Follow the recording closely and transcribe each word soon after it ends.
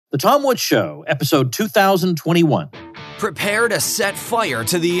The Tom Woods Show, episode 2021. Prepare to set fire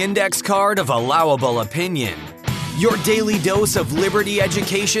to the index card of allowable opinion. Your daily dose of liberty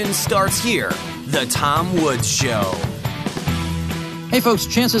education starts here. The Tom Woods Show. Hey folks,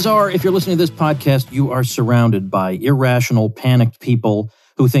 chances are if you're listening to this podcast, you are surrounded by irrational, panicked people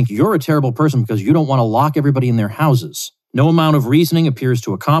who think you're a terrible person because you don't want to lock everybody in their houses. No amount of reasoning appears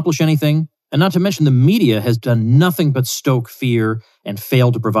to accomplish anything. And not to mention the media has done nothing but stoke fear and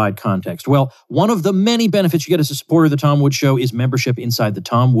fail to provide context. Well, one of the many benefits you get as a supporter of the Tom Woods Show is membership inside the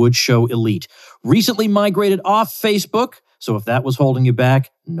Tom Woods Show Elite. Recently migrated off Facebook, so if that was holding you back,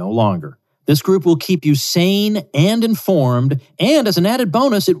 no longer. This group will keep you sane and informed, and as an added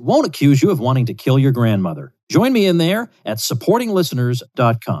bonus, it won't accuse you of wanting to kill your grandmother. Join me in there at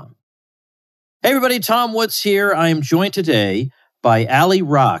supportinglisteners.com. Hey everybody, Tom Woods here. I am joined today by Ali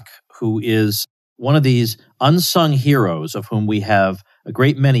Rock, who is one of these unsung heroes of whom we have a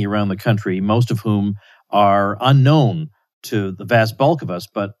great many around the country, most of whom are unknown to the vast bulk of us,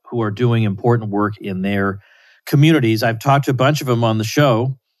 but who are doing important work in their communities. I've talked to a bunch of them on the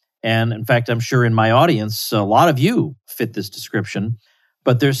show, and in fact, I'm sure in my audience, a lot of you fit this description.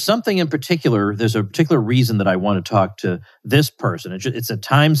 But there's something in particular, there's a particular reason that I want to talk to this person. It's a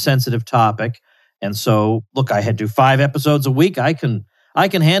time-sensitive topic, and so, look, I had to do 5 episodes a week. I can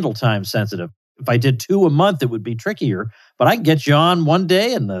handle time sensitive. If I did 2 a month, it would be trickier, but I can get you on one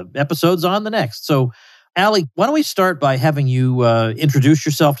day and the episode's on the next. So, Ali, why don't we start by having you introduce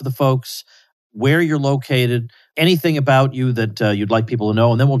yourself to the folks, where you're located, anything about you that you'd like people to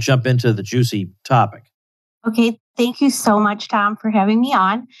know, and then we'll jump into the juicy topic. Okay, thank you so much, Tom, for having me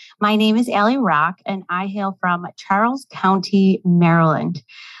on. My name is Ali Rock, and I hail from Charles County, Maryland.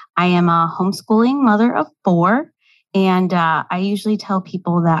 I am a homeschooling mother of 4. And I usually tell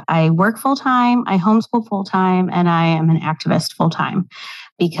people that I work full-time, I homeschool full-time, and I am an activist full-time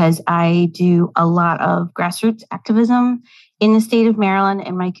because I do a lot of grassroots activism in the state of Maryland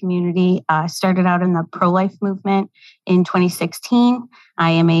in my community. I started out in the pro-life movement in 2016.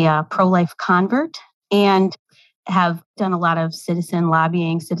 I am a pro-life convert and have done a lot of citizen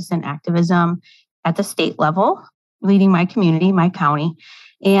lobbying, citizen activism at the state level, leading my community, my county.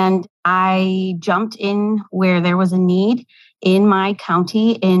 And I jumped in where there was a need in my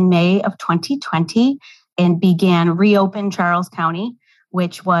county in May of 2020 and began Reopen Charles County,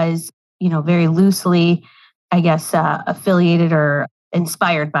 which was, very loosely, I guess, affiliated or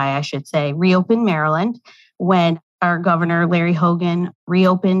inspired by, I should say, Reopen Maryland, when our governor, Larry Hogan,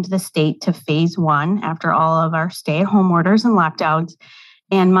 reopened the state to phase 1 after all of our stay-at-home orders and lockdowns.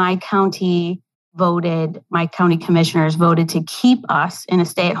 And my county commissioners voted to keep us in a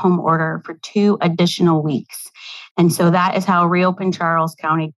stay-at-home order for 2 additional weeks. And so that is how Reopen Charles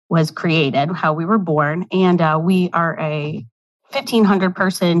County was created, how we were born. And we are a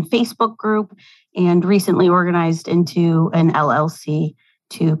 1,500-person Facebook group and recently organized into an LLC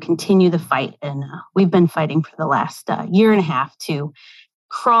to continue the fight. And we've been fighting for the last year and a half to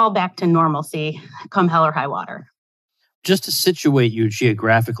crawl back to normalcy, come hell or high water. Just to situate you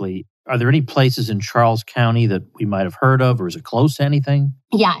geographically, are there any places in Charles County that we might have heard of, or is it close to anything?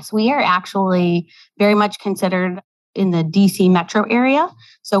 Yes, we are actually very much considered in the DC metro area.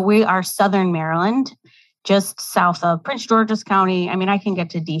 So we are Southern Maryland, just south of Prince George's County. I mean, I can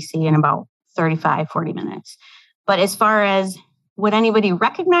get to DC in about 35, 40 minutes. But as far as would anybody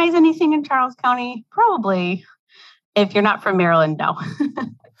recognize anything in Charles County? Probably. If you're not from Maryland, no.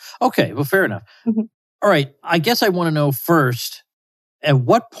 Okay, well, fair enough. Mm-hmm. All right, I guess I want to know first, at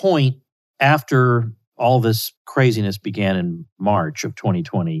what point after all this craziness began in March of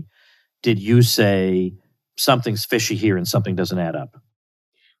 2020, did you say something's fishy here and something doesn't add up?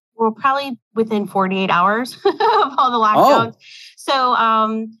 Well, probably within 48 hours of all the lockdowns. Oh. So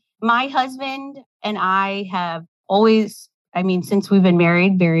my husband and I have always, since we've been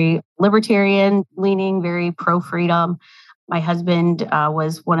married, very libertarian leaning, very pro-freedom. My husband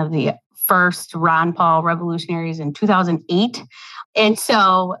was one of the first Ron Paul revolutionaries in 2008. And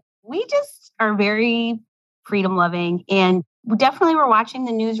so we just are very freedom loving, and we definitely were watching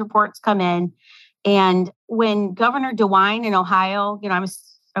the news reports come in. And when Governor DeWine in Ohio, I'm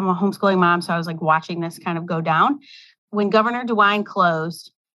a homeschooling mom, so I was watching this kind of go down. When Governor DeWine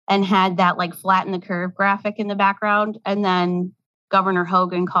closed and had that flatten the curve graphic in the background, and then Governor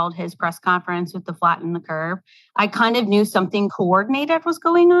Hogan called his press conference with the flatten the curve, I kind of knew something coordinated was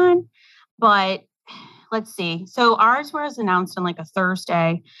going on. But let's see. So ours was announced on a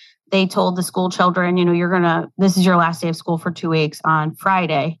Thursday. They told the school children, this is your last day of school for 2 weeks on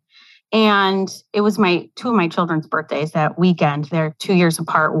Friday. And it was two of my children's birthdays that weekend. They're 2 years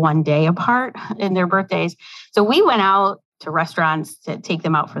apart, 1 day apart in their birthdays. So we went out to restaurants to take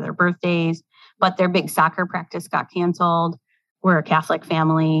them out for their birthdays. But their big soccer practice got canceled. We're a Catholic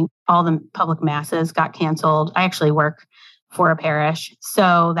family. All the public masses got canceled. I actually work for a parish.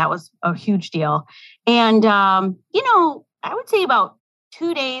 So that was a huge deal. And, I would say about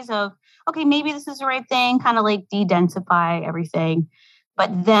 2 days of, okay, maybe this is the right thing, kind of like de-densify everything.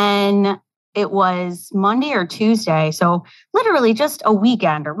 But then it was Monday or Tuesday. So literally just a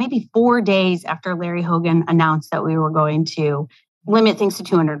weekend or maybe 4 days after Larry Hogan announced that we were going to limit things to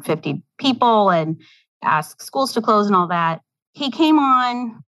 250 people and ask schools to close and all that. He came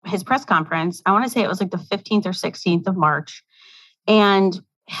on his press conference. I want to say it was like the 15th or 16th of March and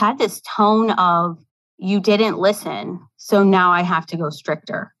had this tone of, you didn't listen, so now I have to go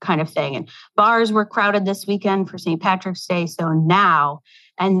stricter kind of thing. And bars were crowded this weekend for St. Patrick's Day. So now,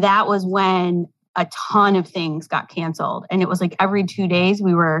 and that was when a ton of things got canceled. And it was like every 2 days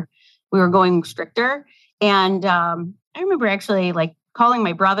we were going stricter. And I remember actually like calling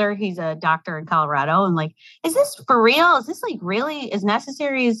my brother, he's a doctor in Colorado, and like, is this for real? Is this like really as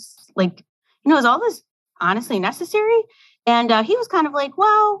necessary as like, is all this honestly necessary? And he was kind of like,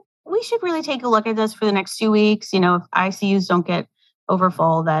 well, we should really take a look at this for the next 2 weeks. If ICUs don't get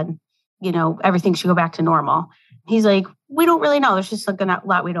overfull, then, everything should go back to normal. He's like, we don't really know. There's just like a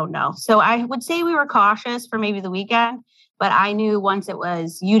lot we don't know. So I would say we were cautious for maybe the weekend, but I knew once it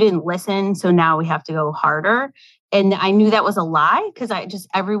was, you didn't listen. So now we have to go harder. And I knew that was a lie because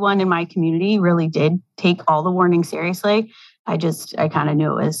everyone in my community really did take all the warnings seriously. I kind of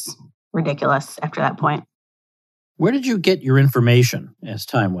knew it was ridiculous after that point. Where did you get your information as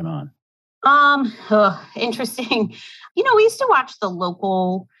time went on? Interesting. We used to watch the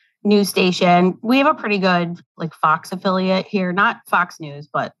local news station. We have a pretty good like Fox affiliate here, not Fox News,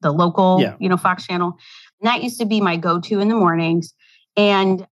 but the local, Fox channel. And that used to be my go-to in the mornings.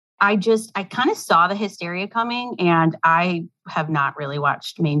 And I kind of saw the hysteria coming, and I have not really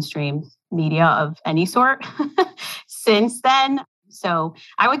watched mainstream media of any sort since then. So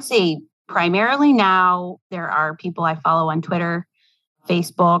I would say primarily now there are people I follow on Twitter,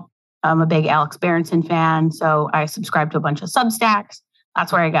 Facebook. I'm a big Alex Berenson fan, so I subscribe to a bunch of Substacks.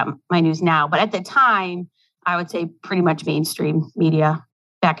 That's where I got my news now. But at the time, I would say pretty much mainstream media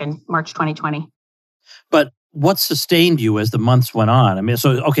back in March 2020. But what sustained you as the months went on? I mean,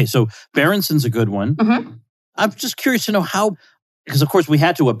 so Berenson's a good one. Mm-hmm. I'm just curious to know how, because of course we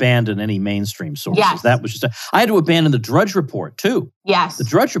had to abandon any mainstream sources. Yes. That was I had to abandon the Drudge Report too. Yes. The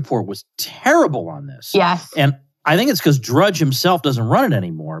Drudge Report was terrible on this. Yes. And I think it's because Drudge himself doesn't run it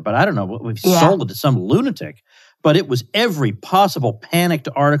anymore, but I don't know, we've sold it to some lunatic. But it was every possible panicked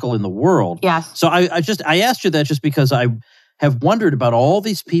article in the world. Yes. So I asked you that just because I have wondered about all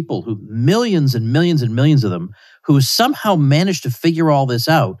these people who millions and millions and millions of them who somehow managed to figure all this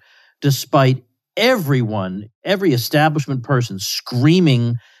out despite every establishment person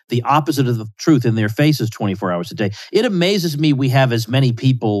screaming the opposite of the truth in their faces 24 hours a day. It amazes me we have as many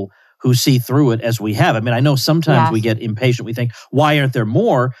people who see through it as we have. I mean, I know sometimes we get impatient. We think, why aren't there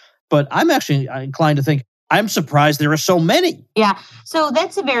more? But I'm actually inclined to think, I'm surprised there are so many. Yeah. So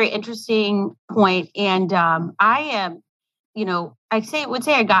that's a very interesting point. And I am, would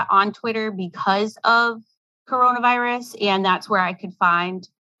say I got on Twitter because of coronavirus. And that's where I could find,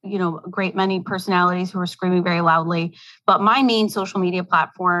 a great many personalities who were screaming very loudly. But my main social media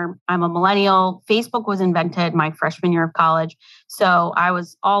platform, I'm a millennial. Facebook was invented my freshman year of college. So I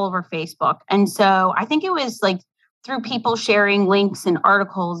was all over Facebook. And so I think it was like through people sharing links and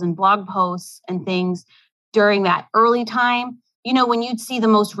articles and blog posts and things during that early time, when you'd see the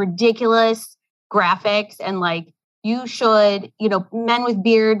most ridiculous graphics and like, you should, men with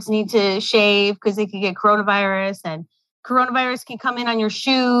beards need to shave because they could get coronavirus, and coronavirus can come in on your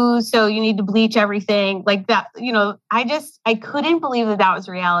shoes. So you need to bleach everything like that. I couldn't believe that was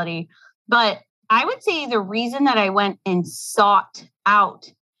reality. But I would say the reason that I went and sought out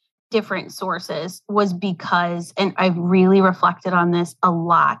different sources was because, and I've really reflected on this a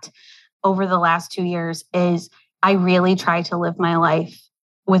lot over the last 2 years, is I really try to live my life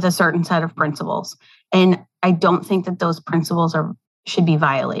with a certain set of principles. And I don't think that those principles should be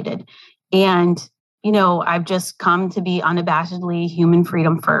violated. And, I've just come to be unabashedly human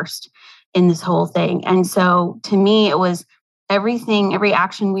freedom first in this whole thing. And so to me, it was every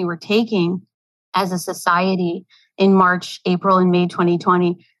action we were taking as a society in March, April, and May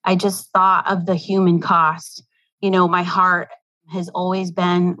 2020. I just thought of the human cost. My heart has always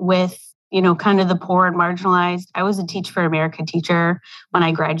been with, kind of the poor and marginalized. I was a Teach for America teacher when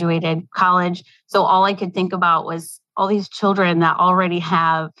I graduated college. So all I could think about was all these children that already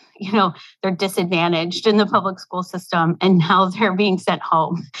have, they're disadvantaged in the public school system and now they're being sent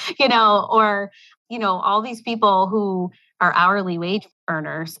home, or, all these people who are hourly wage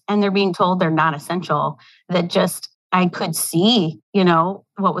earners and they're being told they're not essential, that just I could see,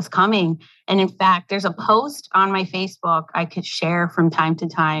 what was coming. And in fact, there's a post on my Facebook I could share from time to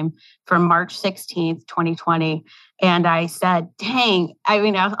time from March 16th, 2020. And I said, dang,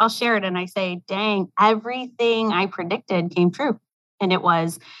 I'll share it. And I say, dang, everything I predicted came true. And it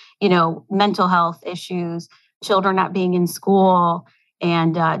was, mental health issues, children not being in school,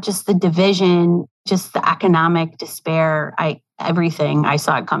 and just the division, just the economic despair. Everything I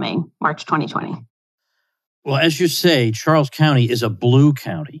saw it coming, March 2020. Well, as you say, Charles County is a blue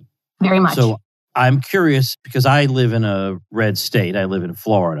county. Very much. So I'm curious because I live in a red state. I live in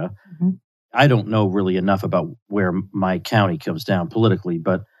Florida. Mm-hmm. I don't know really enough about where my county comes down politically,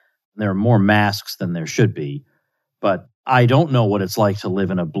 but there are more masks than there should be. But I don't know what it's like to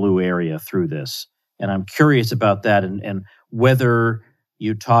live in a blue area through this. And I'm curious about that and whether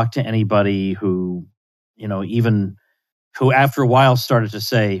you talk to anybody who, even who after a while started to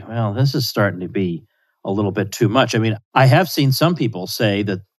say, well, this is starting to be a little bit too much. I mean, I have seen some people say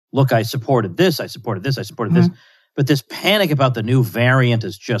that, look, I supported this, I supported this, I supported this. But this panic about the new variant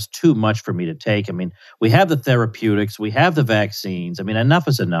is just too much for me to take. I mean, we have the therapeutics, we have the vaccines. I mean, enough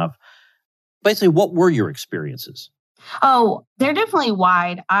is enough. Basically, what were your experiences? Oh, they're definitely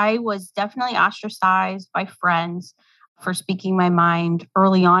wide. I was definitely ostracized by friends for speaking my mind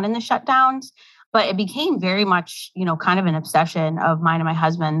early on in the shutdowns. But it became very much, kind of an obsession of mine and my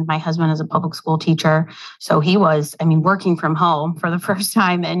husband. My husband is a public school teacher. So he was, working from home for the first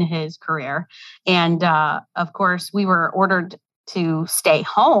time in his career. And of course, we were ordered to stay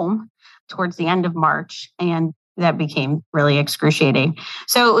home towards the end of March. And that became really excruciating.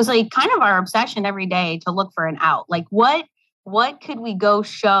 So it was like kind of our obsession every day to look for an out. Like what could we go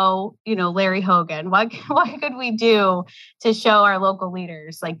show, Larry Hogan? What could we do to show our local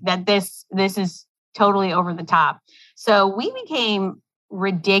leaders like that this is totally over the top? So we became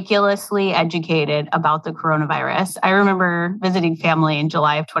ridiculously educated about the coronavirus. I remember visiting family in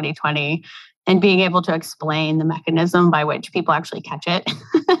July of 2020 and being able to explain the mechanism by which people actually catch it.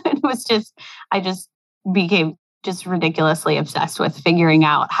 I just became just ridiculously obsessed with figuring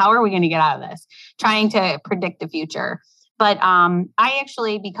out how are we going to get out of this, trying to predict the future. But I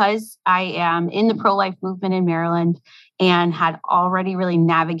actually, because I am in the pro-life movement in Maryland and had already really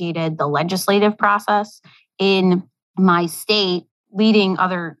navigated the legislative process in my state, leading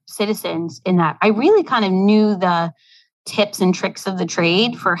other citizens in that, I really kind of knew the tips and tricks of the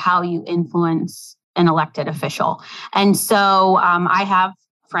trade for how you influence an elected official. And so I have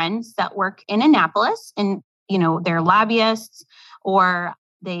friends that work in Annapolis and, they're lobbyists or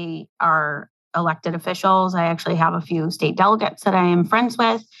they are elected officials. I actually have a few state delegates that I am friends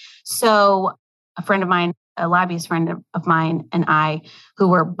with. So a friend of mine, a lobbyist friend of mine and I, who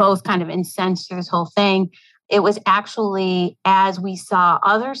were both kind of incensed through this whole thing, it was actually as we saw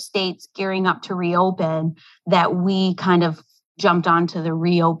other states gearing up to reopen that we kind of jumped onto the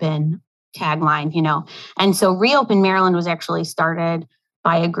reopen tagline, And so Reopen Maryland was actually started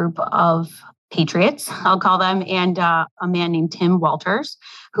by a group of patriots, I'll call them, and a man named Tim Walters,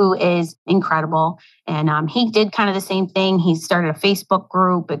 who is incredible. And he did kind of the same thing. He started a Facebook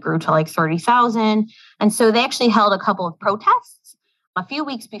group. It grew to like 30,000. And so they actually held a couple of protests a few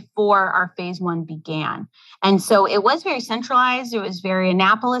weeks before our phase 1 began. And so it was very centralized. It was very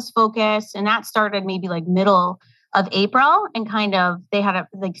Annapolis focused. And that started maybe like middle of April. And kind of, they had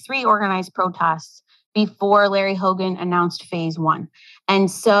 3 organized protests before Larry Hogan announced phase 1. And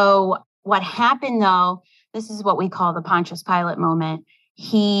so what happened, though, this is what we call the Pontius Pilate moment.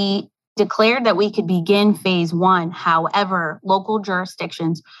 He declared that we could begin phase 1. However, local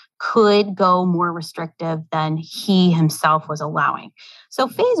jurisdictions could go more restrictive than he himself was allowing. So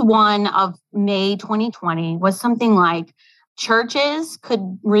phase 1 of May 2020 was something like churches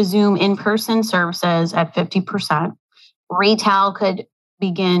could resume in-person services at 50%. Retail could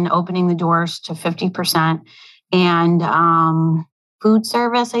begin opening the doors to 50%. And food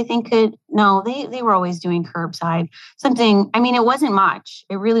service, I think they were always doing curbside. It wasn't much.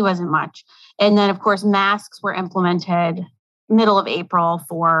 It really wasn't much. And then, of course, masks were implemented middle of April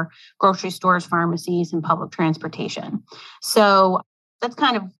for grocery stores, pharmacies, and public transportation. So that's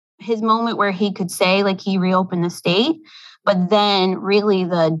kind of his moment where he could say, he reopened the state. But then really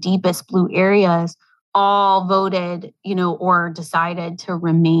the deepest blue areas all voted, or decided to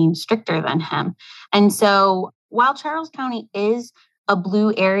remain stricter than him. And so while Charles County is a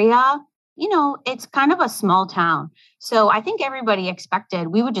blue area, it's kind of a small town. So I think everybody expected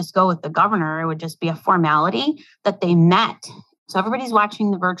we would just go with the governor. It would just be a formality that they met. So everybody's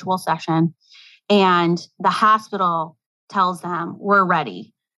watching the virtual session and the hospital tells them, we're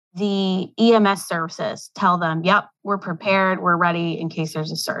ready. the EMS services tell them, yep, we're prepared, we're ready in case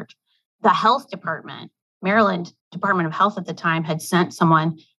there's a surge. The health department, Maryland Department of Health at the time, had sent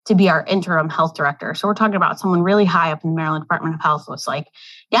someone to be our interim health director. So we're talking about someone really high up in the Maryland Department of Health was like,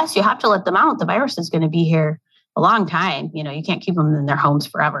 yes, you have to let them out. The virus is going to be here a long time. You can't keep them in their homes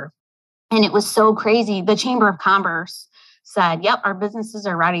forever. And it was so crazy. The Chamber of Commerce said, yep, our businesses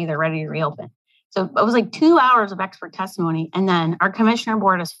are ready. They're ready to reopen. So it was like 2 hours of expert testimony. And then our commissioner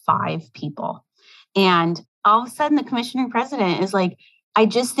board is 5 people. And all of a sudden, the commissioner president is like, I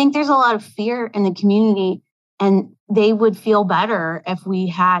just think there's a lot of fear in the community, and they would feel better if we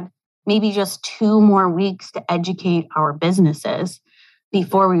had maybe just 2 more weeks to educate our businesses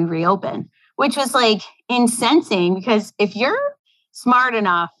before we reopen, which was like incensing, because if you're smart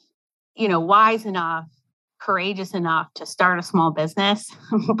enough, wise enough, courageous enough to start a small business,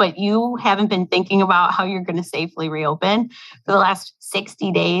 but you haven't been thinking about how you're going to safely reopen for the last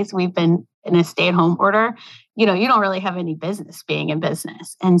 60 days, we've been in a stay-at-home order, you don't really have any business being in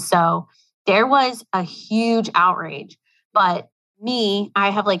business. And so there was a huge outrage. But me, I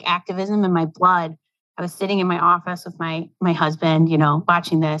have like activism in my blood. I was sitting in my office with my husband,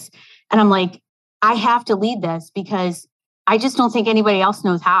 watching this. And I'm like, I have to lead this because I just don't think anybody else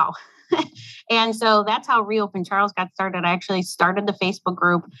knows how. And so that's how Reopen Charles got started. I actually started the Facebook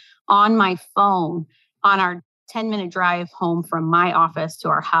group on my phone on our 10-minute drive home from my office to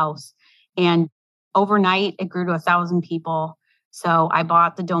our house. And overnight, it grew to 1,000 people. So I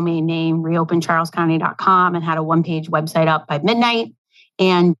bought the domain name reopencharlescounty.com and had a one-page website up by midnight.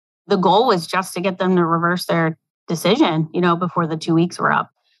 And the goal was just to get them to reverse their decision, before the 2 weeks were up.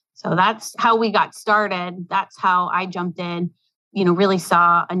 So that's how we got started. That's how I jumped in, really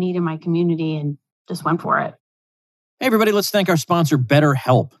saw a need in my community and just went for it. Hey, everybody, let's thank our sponsor,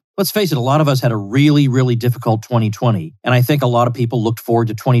 BetterHelp. Let's face it, a lot of us had a really, really difficult 2020. And I think a lot of people looked forward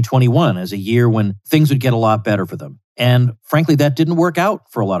to 2021 as a year when things would get a lot better for them. And frankly, that didn't work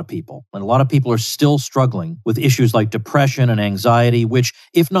out for a lot of people. And a lot of people are still struggling with issues like depression and anxiety, which,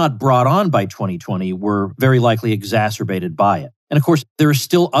 if not brought on by 2020, were very likely exacerbated by it. And of course, there are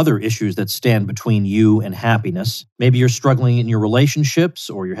still other issues that stand between you and happiness. Maybe you're struggling in your relationships,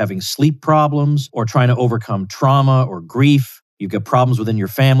 or you're having sleep problems, or trying to overcome trauma or grief. You've got problems within your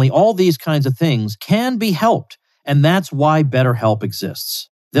family. All these kinds of things can be helped. And that's why BetterHelp exists.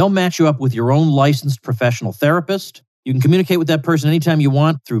 They'll match you up with your own licensed professional therapist. You can communicate with that person anytime you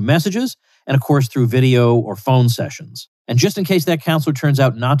want through messages, and of course through video or phone sessions. And just in case that counselor turns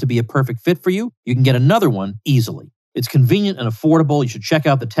out not to be a perfect fit for you, you can get another one easily. It's convenient and affordable. You should check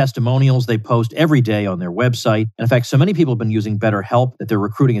out the testimonials they post every day on their website. And in fact, so many people have been using BetterHelp that they're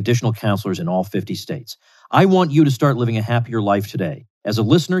recruiting additional counselors in all 50 states. I want you to start living a happier life today. As a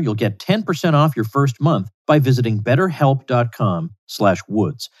listener, you'll get 10% off your first month by visiting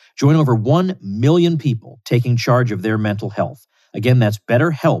betterhelp.com/woods. Join over 1 million people taking charge of their mental health. Again, that's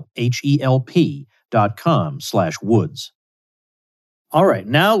betterhelp, HELP.com/woods. All right,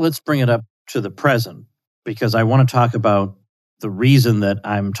 now let's bring it up to the present, because I want to talk about the reason that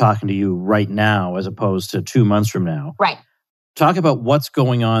I'm talking to you right now as opposed to 2 months from now. Right. Talk about what's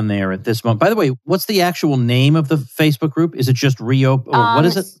going on there at this moment. By the way, what's the actual name of the Facebook group? Is it just Reopen? Or what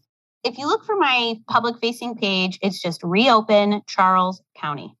is it? If you look for my public-facing page, it's just Reopen Charles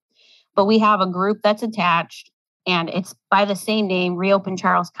County. But we have a group that's attached, and it's by the same name, Reopen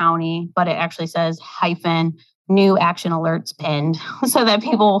Charles County, but it actually says hyphen new action alerts pinned so that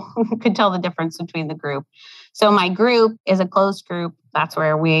people could tell the difference between the group. So my group is a closed group. That's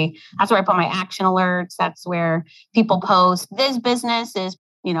where I put my action alerts. That's where people post, this business is,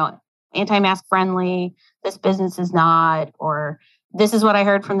 anti-mask friendly. This business is not, or this is what I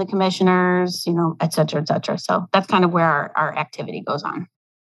heard from the commissioners, et cetera, et cetera. So that's kind of where our activity goes on.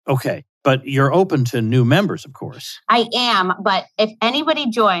 Okay. But you're open to new members, of course. I am. But if anybody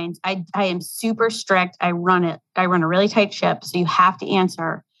joins, I am super strict. I run a really tight ship. So you have to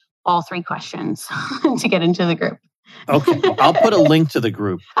answer all 3 questions to get into the group. Okay. Well, I'll put a link to the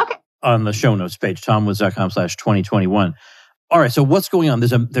group on the show notes page, tomwoods.com/2021. All right. So what's going on?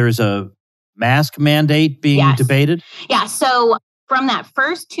 There's a mask mandate being debated? Yeah. So from that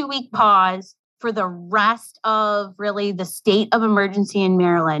first 2-week pause, for the rest of really the state of emergency in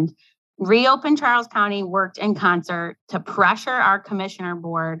Maryland, Reopen Charles County worked in concert to pressure our commissioner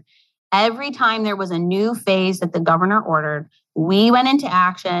board. Every time there was a new phase that the governor ordered, we went into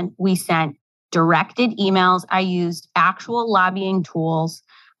action. We sent directed emails. I used actual lobbying tools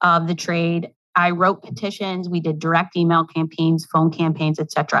of the trade. I wrote petitions. We did direct email campaigns, phone campaigns,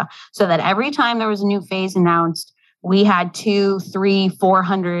 et cetera, so that every time there was a new phase announced, we had 200, 300,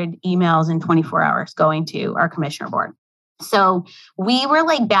 400 emails in 24 hours going to our commissioner board. So we were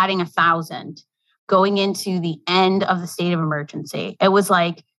like batting 1,000 going into the end of the state of emergency. It was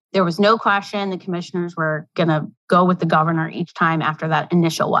like, there was no question the commissioners were going to go with the governor each time after that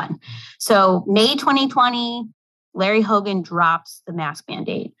initial one. So May 2020, Larry Hogan drops the mask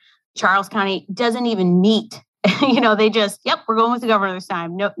mandate. Charles County doesn't even meet. They just, we're going with the governor this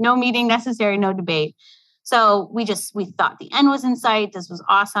time. No meeting necessary, no debate. So we thought the end was in sight. This was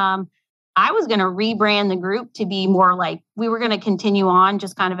awesome. I was going to rebrand the group to be more like, we were going to continue on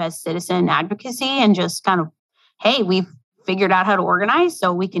just kind of as citizen advocacy and just kind of, hey, we've figured out how to organize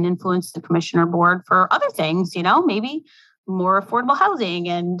so we can influence the commissioner board for other things, maybe more affordable housing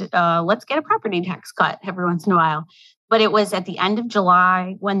and let's get a property tax cut every once in a while. But it was at the end of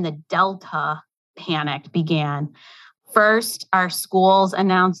July when the Delta panic began. First, our schools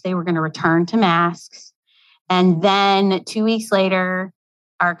announced they were going to return to masks. And then 2 weeks later,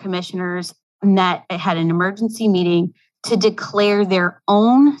 our commissioners had an emergency meeting to declare their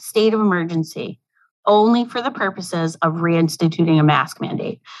own state of emergency only for the purposes of reinstituting a mask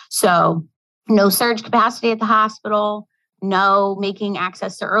mandate. So no surge capacity at the hospital, no making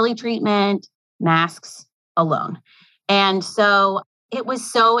access to early treatment, masks alone. And so it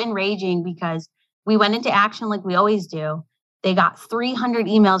was so enraging because we went into action like we always do. They got 300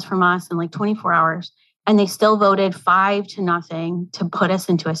 emails from us in like 24 hours, and they still voted 5-0 to put us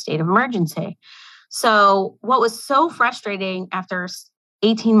into a state of emergency. So what was so frustrating after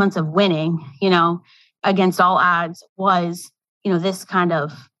 18 months of winning, against all odds was, this kind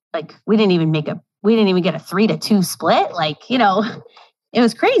of like, we didn't even get a 3-2 split. It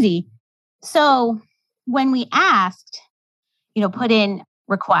was crazy. So when we asked, put in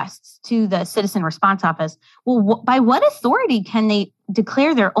requests to the Citizen Response Office, well, by what authority can they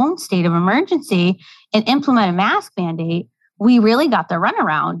declare their own state of emergency and implement a mask mandate? We really got the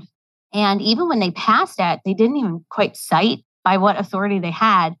runaround. And even when they passed it, they didn't even quite cite by what authority they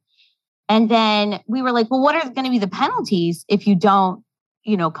had. And then we were like, well, what are going to be the penalties if you don't,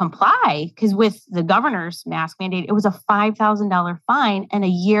 comply? Because with the governor's mask mandate, it was a $5,000 fine and a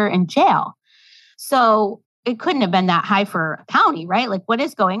year in jail. So it couldn't have been that high for a county, right? Like, what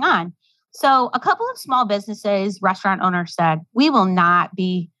is going on? So a couple of small businesses, restaurant owners said, we will not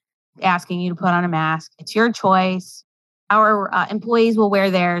be asking you to put on a mask. It's your choice. Our employees will wear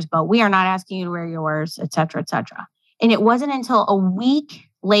theirs, but we are not asking you to wear yours, et cetera, et cetera. And it wasn't until a week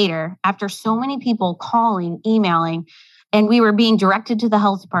later, after so many people calling, emailing, and we were being directed to the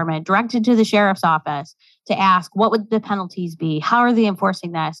health department, directed to the sheriff's office to ask, what would the penalties be? How are they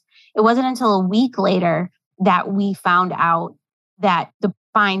enforcing this? It wasn't until a week later that we found out that the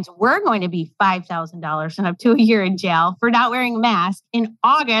fines were going to be $5,000 and up to a year in jail for not wearing a mask in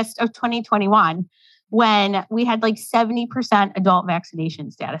August of 2021, when we had like 70% adult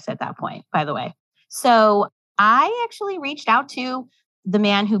vaccination status at that point, by the way. So I actually reached out to the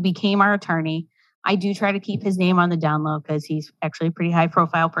man who became our attorney. I do try to keep his name on the down low because he's actually a pretty high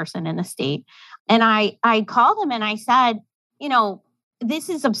profile person in the state. And I called him and I said, this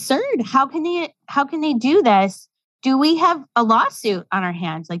is absurd. How can they do this? Do we have a lawsuit on our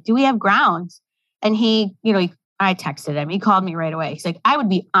hands? Like, do we have grounds? And I texted him. He called me right away. He's like, I would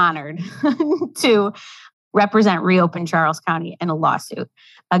be honored to represent Reopen Charles County in a lawsuit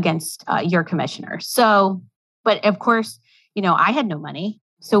against your commissioner. So, but of course, I had no money.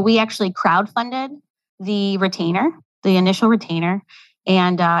 So we actually crowdfunded the initial retainer,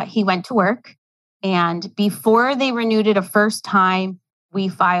 and he went to work. And before they renewed it a first time, we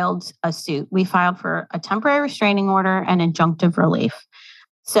filed a suit. We filed for a temporary restraining order and injunctive relief.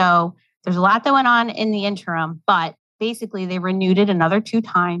 So there's a lot that went on in the interim, but basically they renewed it another 2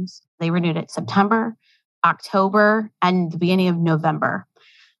 times. They renewed it September, October, and the beginning of November.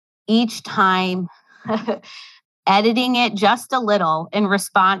 Each time editing it just a little in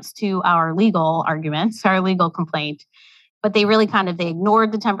response to our legal arguments, our legal complaint. But they really they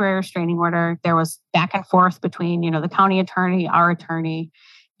ignored the temporary restraining order. There was back and forth between, the county attorney, our attorney,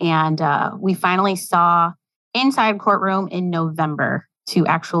 and we finally saw inside courtroom in November to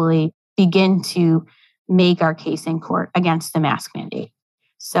actually begin to make our case in court against the mask mandate.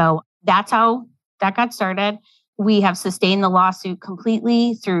 So that's how that got started. We have sustained the lawsuit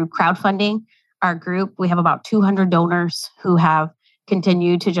completely through crowdfunding. Our group, we have about 200 donors who have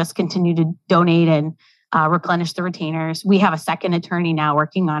continued to donate and replenish the retainers. We have a second attorney now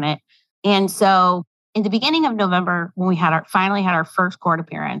working on it. And so in the beginning of November, when we finally had our first court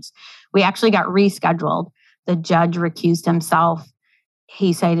appearance, we actually got rescheduled. The judge recused himself.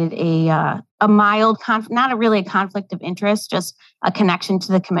 He cited a mild, not really a conflict of interest, just a connection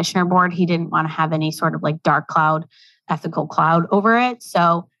to the commissioner board. He didn't want to have any sort of like dark cloud, ethical cloud over it.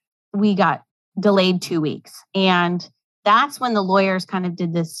 So we got delayed 2 weeks. And that's when the lawyers kind of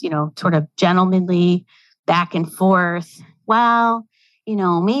did this, sort of gentlemanly back and forth. Well,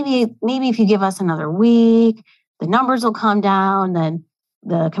 maybe if you give us another week, the numbers will come down, then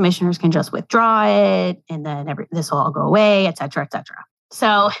the commissioners can just withdraw it, and then this will all go away, et cetera, et cetera.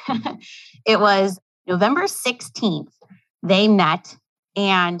 So it was November 16th, they met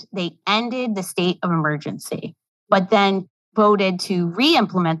and they ended the state of emergency, but then voted to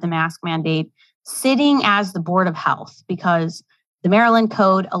re-implement the mask mandate sitting as the Board of Health, because the Maryland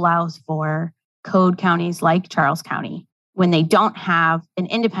Code allows for code counties like Charles County, when they don't have an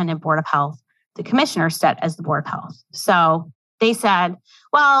independent Board of Health, the commissioners sit as the Board of Health. So they said,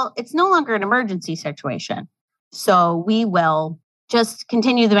 well, it's no longer an emergency situation, so we will just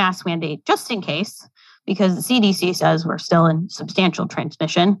continue the mask mandate just in case, because the CDC says we're still in substantial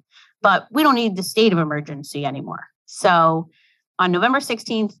transmission, but we don't need the state of emergency anymore. So on November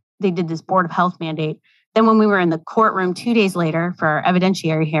 16th, they did this Board of Health mandate. Then when we were in the courtroom 2 days later for our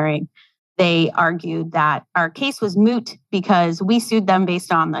evidentiary hearing, they argued that our case was moot because we sued them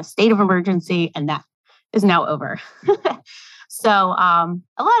based on the state of emergency, and that is now over. So a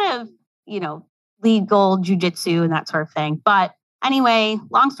lot of, legal jujitsu and that sort of thing. But anyway,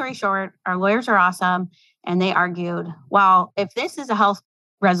 long story short, our lawyers are awesome. And they argued, well, if this is a health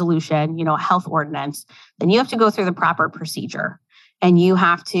resolution, a health ordinance, then you have to go through the proper procedure. And you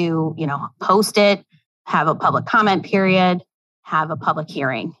have to, post it, have a public comment period, have a public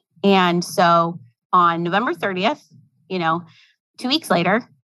hearing. And so on November 30th, 2 weeks later,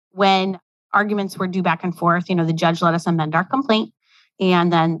 when arguments were due back and forth, the judge let us amend our complaint.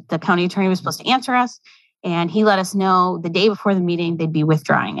 And then the county attorney was supposed to answer us. And he let us know the day before the meeting, they'd be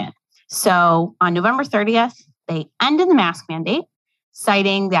withdrawing it. So on November 30th, they ended the mask mandate,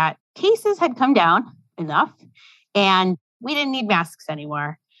 citing that cases had come down enough and we didn't need masks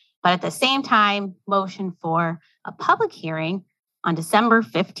anymore. But at the same time, motion for a public hearing on December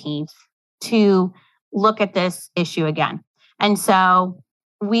 15th to look at this issue again. And so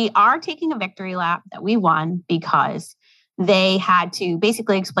we are taking a victory lap that we won, because they had to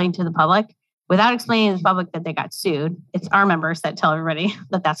basically explain to the public, without explaining to the public that they got sued. It's our members that tell everybody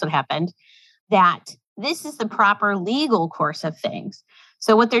that that's what happened, that this is the proper legal course of things.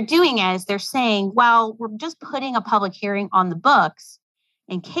 So what they're doing is they're saying, well, we're just putting a public hearing on the books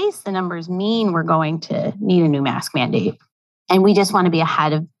in case the numbers mean we're going to need a new mask mandate. And we just want to be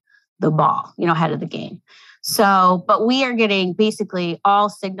ahead of the ball, ahead of the game. So, but we are getting basically all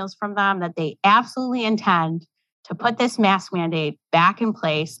signals from them that they absolutely intend to put this mask mandate back in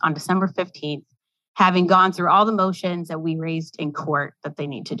place on December 15th, having gone through all the motions that we raised in court that they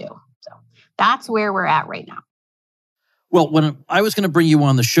need to do. So that's where we're at right now. Well, when I was going to bring you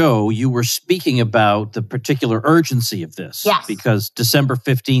on the show, you were speaking about the particular urgency of this. Yes. Because December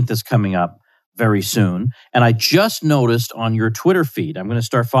 15th is coming up very soon. And I just noticed on your Twitter feed, I'm going to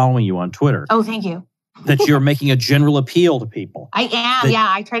start following you on Twitter. Oh, thank you. That you're making a general appeal to people. I am, yeah.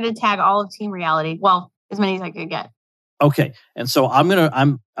 I try to tag all of Team Reality. Well, as many as I could get. Okay. And so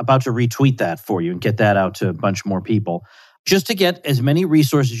I'm about to retweet that for you and get that out to a bunch more people, just to get as many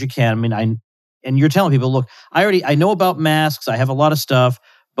resources as you can. I mean, and you're telling people, look, I know about masks. I have a lot of stuff,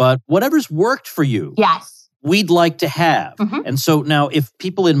 but whatever's worked for you. Yes. We'd like to have. Mm-hmm. And so now if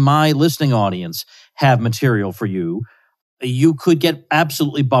people in my listening audience have material for you, you could get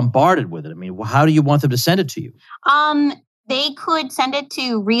absolutely bombarded with it. I mean, how do you want them to send it to you? They could send it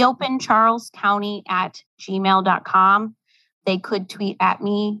to reopencharlescounty@gmail.com. They could tweet at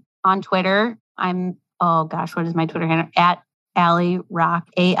me on Twitter. What is my Twitter handle? At Allie Rock,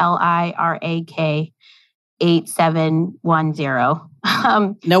 ALIRAK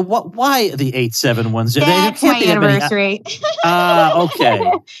 8710. Now, why the 8710? That's my anniversary.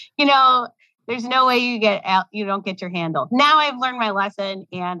 Okay. There's no way you don't get your handle. Now I've learned my lesson,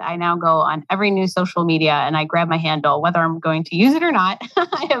 and I now go on every new social media and I grab my handle, whether I'm going to use it or not.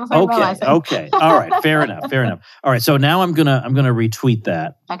 I have learned my lesson. Okay. All right. Fair enough. All right. So now I'm gonna retweet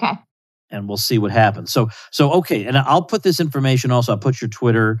that. Okay. And we'll see what happens. So okay. And I'll put this information also. I'll put your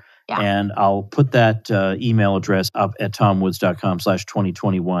Twitter and I'll put that email address up at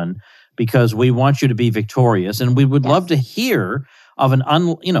tomwoods.com/2021, because we want you to be victorious, and we would love to hear of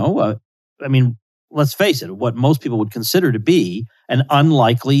let's face it, what most people would consider to be an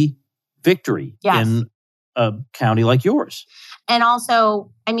unlikely victory in a county like yours. And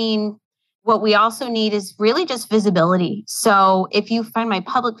also, what we also need is really just visibility. So if you find my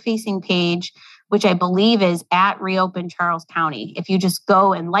public facing page, which I believe is at Reopen Charles County, if you just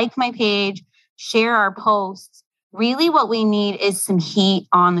go and like my page, share our posts, really what we need is some heat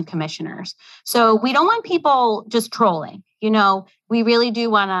on the commissioners. So we don't want people just trolling. We really do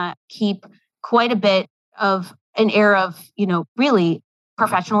want to keep quite a bit of an air of, really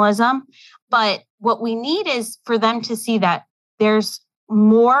professionalism. But what we need is for them to see that there's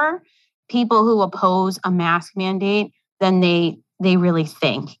more people who oppose a mask mandate than they really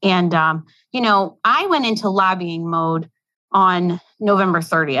think. And, I went into lobbying mode on November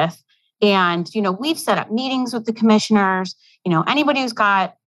 30th. And, we've set up meetings with the commissioners. Anybody who's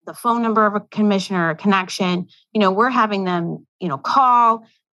got the phone number of a commissioner, a connection, we're having them, call,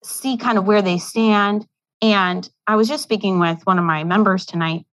 see kind of where they stand. And I was just speaking with one of my members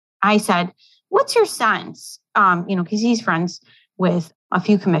tonight. I said, what's your sense? Because he's friends with a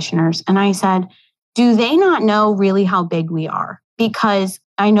few commissioners. And I said, do they not know really how big we are? Because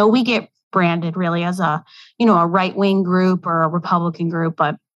I know we get branded really as a right-wing group or a Republican group,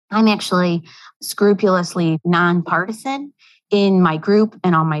 but I'm actually scrupulously nonpartisan in my group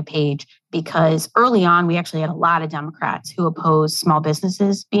and on my page, because early on, we actually had a lot of Democrats who opposed small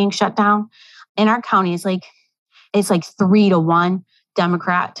businesses being shut down. In our county, it's like 3-1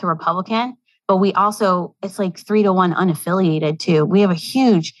 Democrat to Republican, but it's like 3-1 unaffiliated too. We have a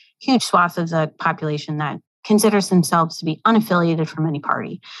huge swath of the population that considers themselves to be unaffiliated from any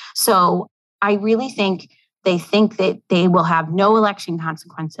party. So I really think that they will have no election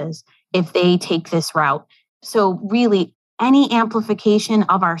consequences if they take this route. So really, any amplification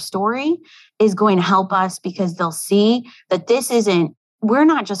of our story is going to help us, because they'll see that we're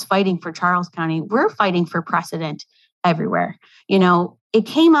not just fighting for Charles County, we're fighting for precedent everywhere. It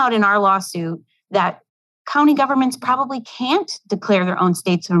came out in our lawsuit that county governments probably can't declare their own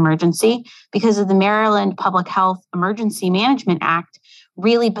states of emergency because of the Maryland Public Health Emergency Management Act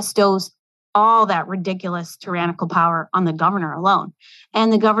really bestows all that ridiculous tyrannical power on the governor alone.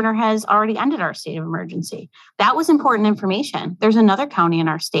 And the governor has already ended our state of emergency. That was important information. There's another county in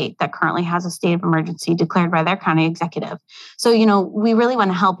our state that currently has a state of emergency declared by their county executive. So, we really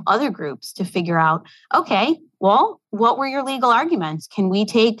want to help other groups to figure out, okay, well, what were your legal arguments? Can we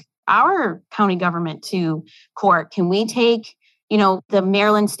take our county government to court? Can we take, the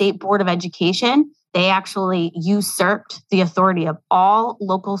Maryland State Board of Education? They actually usurped the authority of all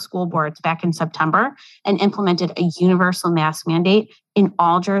local school boards back in September and implemented a universal mask mandate in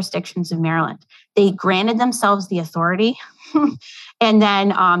all jurisdictions of Maryland. They granted themselves the authority and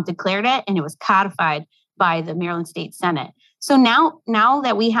then declared it, and it was codified by the Maryland State Senate. So now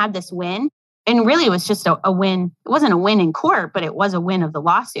that we had this win, and really it was just a win. It wasn't a win in court, but it was a win of the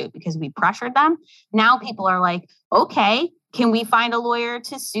lawsuit because we pressured them. Now people are like, okay, can we find a lawyer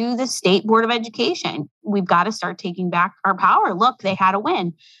to sue the State Board of Education? We've got to start taking back our power. Look, they had a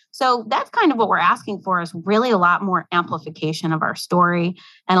win. So that's kind of what we're asking for, is really a lot more amplification of our story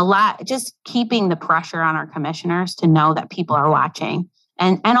and just keeping the pressure on our commissioners to know that people are watching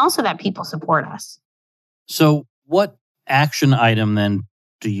and also that people support us. So what action item then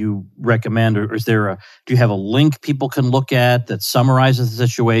do you recommend, or do you have a link people can look at that summarizes the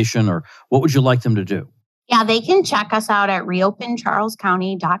situation, or what would you like them to do? Yeah, they can check us out at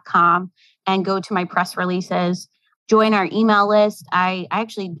reopencharlescounty.com and go to my press releases, join our email list. I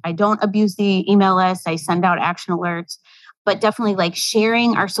don't abuse the email list. I send out action alerts, but definitely like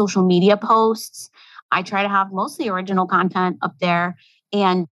sharing our social media posts. I try to have mostly original content up there,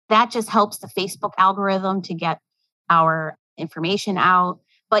 and that just helps the Facebook algorithm to get our information out.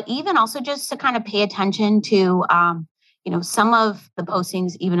 But even also just to kind of pay attention to, some of the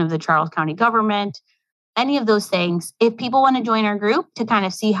postings, even of the Charles County government, any of those things. If people want to join our group to kind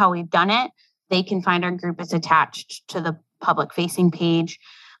of see how we've done it, they can find our group is attached to the public facing page.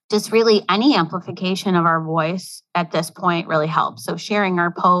 Just really any amplification of our voice at this point really helps. So sharing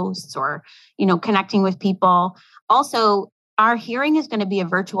our posts or, connecting with people. Also, our hearing is going to be a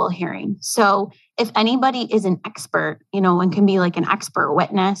virtual hearing. So if anybody is an expert, and can be like an expert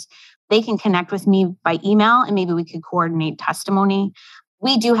witness, they can connect with me by email and maybe we could coordinate testimony.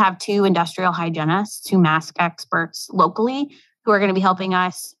 We do have 2 industrial hygienists, 2 mask experts locally who are going to be helping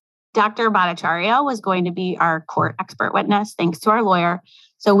us. Dr. Bhattacharya was going to be our court expert witness, thanks to our lawyer.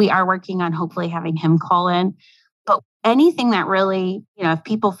 So we are working on hopefully having him call in. But anything that really, if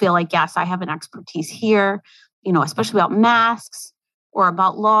people feel like, yes, I have an expertise here, especially about masks or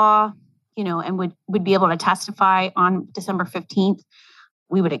about law, and would be able to testify on December 15th,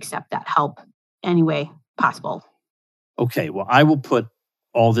 we would accept that help any way possible. Okay, well, I will put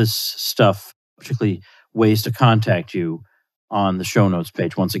all this stuff, particularly ways to contact you, on the show notes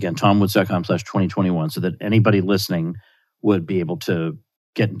page. Once again, tomwoods.com/2021, so that anybody listening would be able to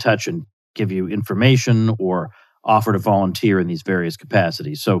get in touch and give you information or offer to volunteer in these various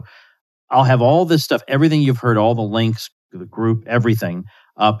capacities. So I'll have all this stuff, everything you've heard, all the links, the group, everything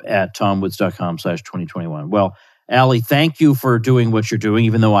up at tomwoods.com/2021. Well, Allie, thank you for doing what you're doing,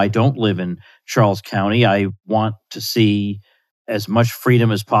 even though I don't live in Charles County. I want to see as much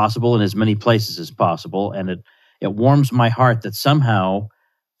freedom as possible in as many places as possible. And it warms my heart that somehow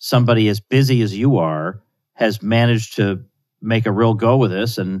somebody as busy as you are has managed to make a real go with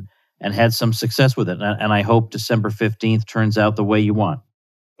this and had some success with it. And I hope December 15th turns out the way you want.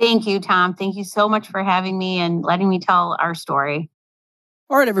 Thank you, Tom. Thank you so much for having me and letting me tell our story.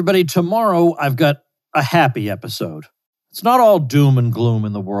 All right, everybody. Tomorrow, I've got a happy episode. It's not all doom and gloom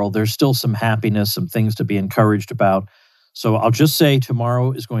in the world. There's still some happiness, some things to be encouraged about. So I'll just say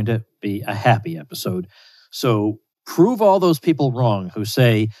tomorrow is going to be a happy episode. So prove all those people wrong who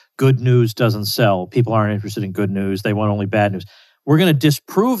say good news doesn't sell. People aren't interested in good news. They want only bad news. We're going to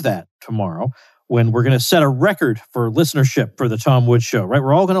disprove that tomorrow when we're going to set a record for listenership for the Tom Woods Show, right?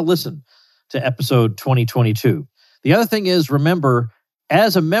 We're all going to listen to episode 2022. The other thing is, remember,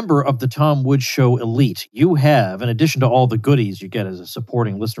 as a member of the Tom Woods Show Elite, you have, in addition to all the goodies you get as a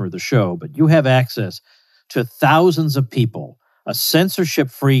supporting listener of the show, but you have access to thousands of people, a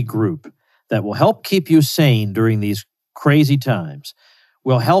censorship-free group that will help keep you sane during these crazy times.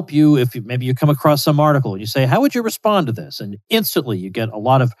 Will help you if maybe you come across some article and you say, how would you respond to this? And instantly you get a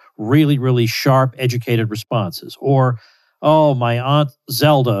lot of really, really sharp, educated responses. Or, oh, my Aunt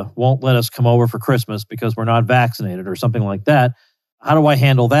Zelda won't let us come over for Christmas because we're not vaccinated or something like that. How do I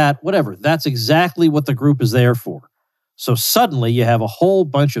handle that? Whatever. That's exactly what the group is there for. So suddenly you have a whole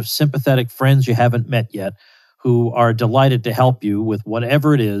bunch of sympathetic friends you haven't met yet who are delighted to help you with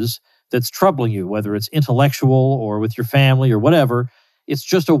whatever it is that's troubling you, whether it's intellectual or with your family or whatever. It's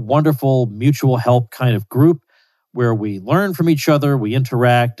just a wonderful mutual help kind of group where we learn from each other, we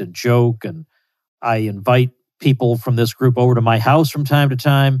interact and joke, and I invite people from this group over to my house from time to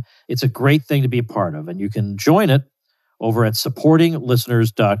time. It's a great thing to be a part of, and you can join it over at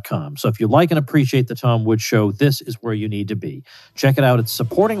supportinglisteners.com. So if you like and appreciate the Tom Woods Show, this is where you need to be. Check it out at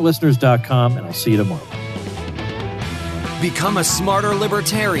supportinglisteners.com, and I'll see you tomorrow. Become a smarter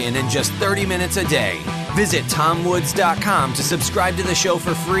libertarian in just 30 minutes a day. Visit TomWoods.com to subscribe to the show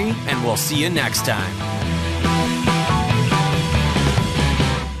for free, and we'll see you next time.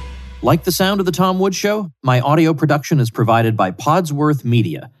 Like the sound of the Tom Woods Show? My audio production is provided by Podsworth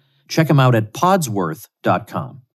Media. Check them out at podsworth.com.